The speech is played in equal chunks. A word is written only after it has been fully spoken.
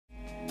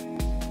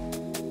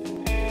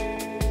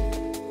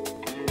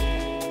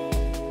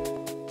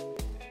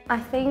I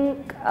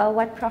think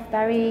what Prof.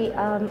 Barry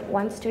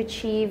wants to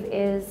achieve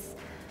is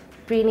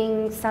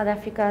bringing South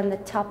Africa in the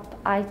top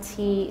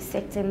IT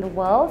sector in the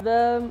world.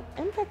 The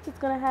impact it's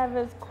going to have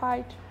is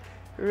quite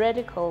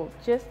radical.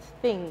 Just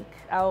think,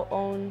 our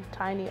own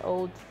tiny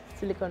old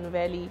Silicon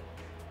Valley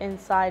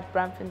inside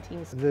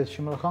Braamfontein. The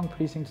Tshimologong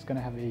Precinct is going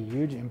to have a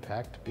huge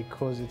impact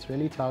because it's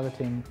really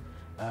targeting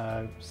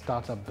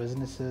startup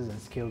businesses and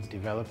skills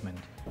development.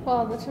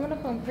 Well, the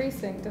Tshimologong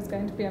Precinct is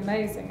going to be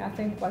amazing. I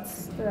think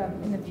what's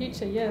in the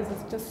future years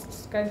is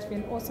just going to be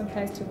an awesome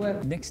place to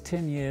work. Next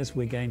 10 years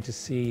we're going to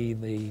see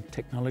the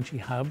technology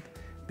hub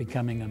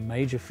becoming a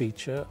major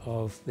feature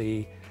of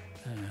the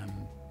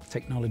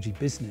technology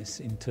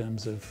business in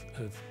terms of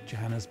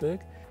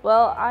Johannesburg.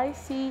 Well, I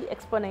see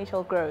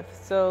exponential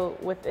growth. So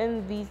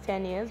within these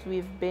 10 years,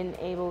 we've been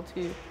able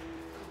to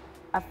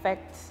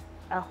affect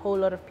a whole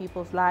lot of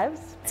people's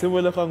lives.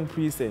 Tshimologong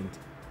Precinct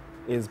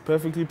is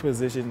perfectly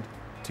positioned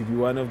to be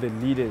one of the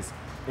leaders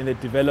in the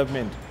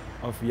development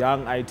of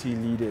young IT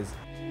leaders.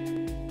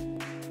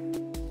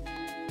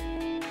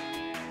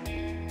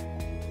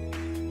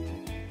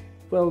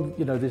 Well,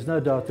 you know, there's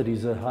no doubt that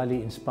he's a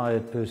highly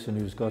inspired person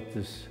who's got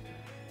this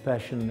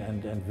passion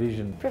and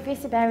vision.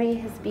 Professor Barry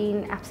has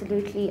been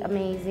absolutely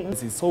amazing.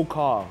 He's so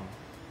calm.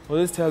 All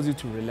this tells you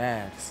to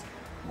relax.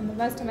 And the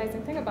most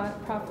amazing thing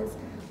about Prof is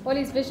all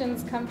his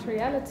visions come to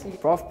reality.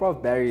 Prof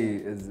Barry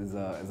is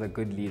a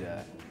good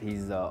leader.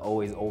 He's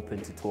always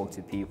open to talk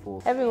to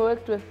people. Having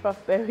worked with Prof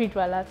Barry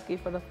Dwalatsky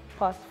for the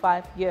past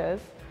 5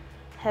 years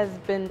has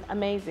been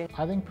amazing.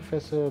 I think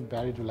Professor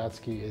Barry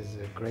Dwalatsky is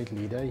a great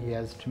leader. He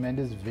has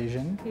tremendous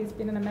vision. He's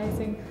been an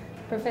amazing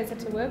professor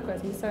to work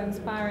with. He's so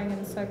inspiring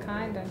and so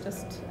kind and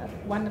just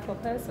a wonderful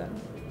person.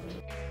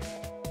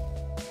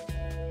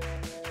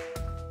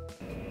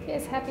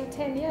 Yes, happy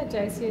 10-year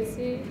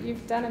JCSE.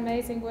 You've done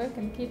amazing work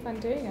and keep on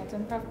doing it.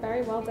 And Prof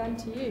Barry, well done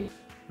to you.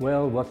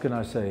 Well, what can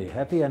I say?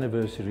 Happy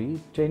anniversary.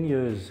 10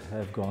 years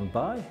have gone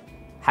by.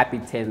 Happy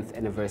 10th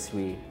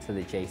anniversary to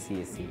the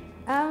JCSE.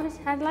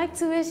 I'd like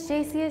to wish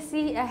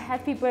JCSE a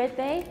happy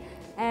birthday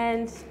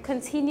and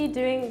continue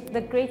doing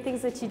the great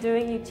things that you're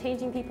doing. You're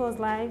changing people's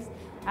lives.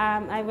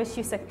 I wish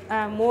you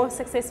more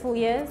successful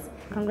years.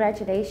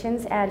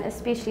 Congratulations, and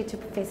especially to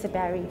Professor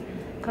Barry.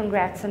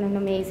 Congrats on an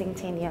amazing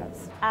 10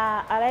 years.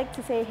 I'd like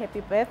to say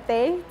happy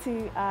birthday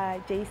to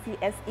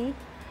JCSE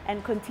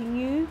and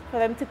for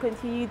them to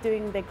continue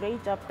doing the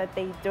great job that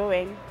they're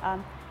doing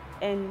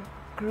in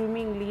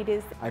grooming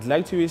leaders. I'd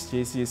like to wish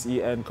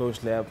JCSE and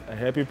Coach Lab a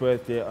happy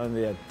birthday on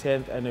their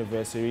 10th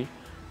anniversary.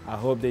 I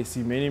hope they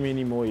see many,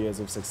 many more years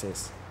of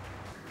success.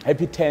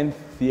 Happy 10th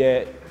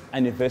year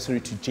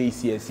anniversary to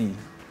JCSE.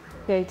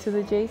 Okay, to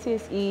the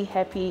JCSE,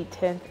 happy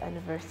 10th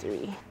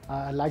anniversary.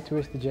 I'd like to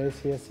wish the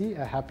JCSE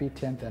a happy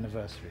 10th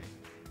anniversary.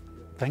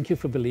 Thank you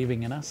for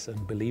believing in us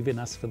and believe in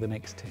us for the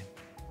next 10.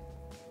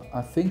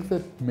 I think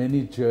that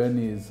many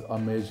journeys are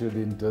measured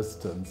in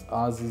distance.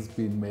 Ours has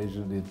been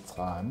measured in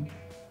time,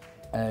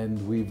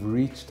 and we've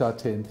reached our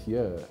 10th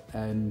year.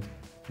 And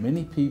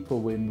many people,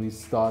 when we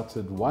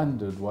started,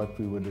 wondered what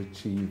we would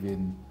achieve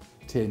in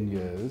 10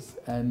 years.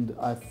 And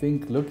I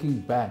think looking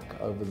back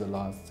over the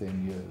last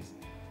 10 years,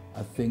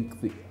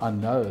 I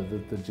know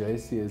that the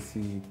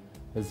JCSE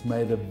has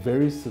made a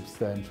very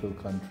substantial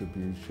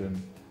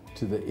contribution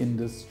to the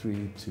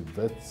industry, to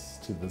WITS,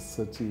 to the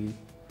city,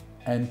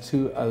 and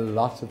to a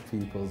lot of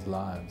people's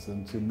lives.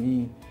 And to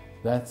me,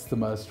 that's the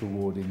most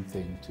rewarding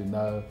thing, to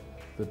know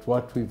that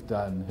what we've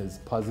done has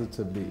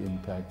positively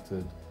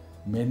impacted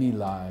many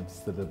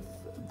lives,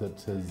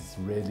 that has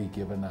really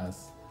given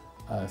us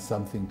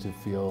something to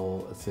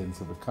feel a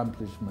sense of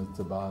accomplishment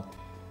about.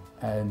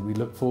 And we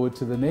look forward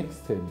to the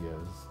next 10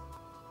 years.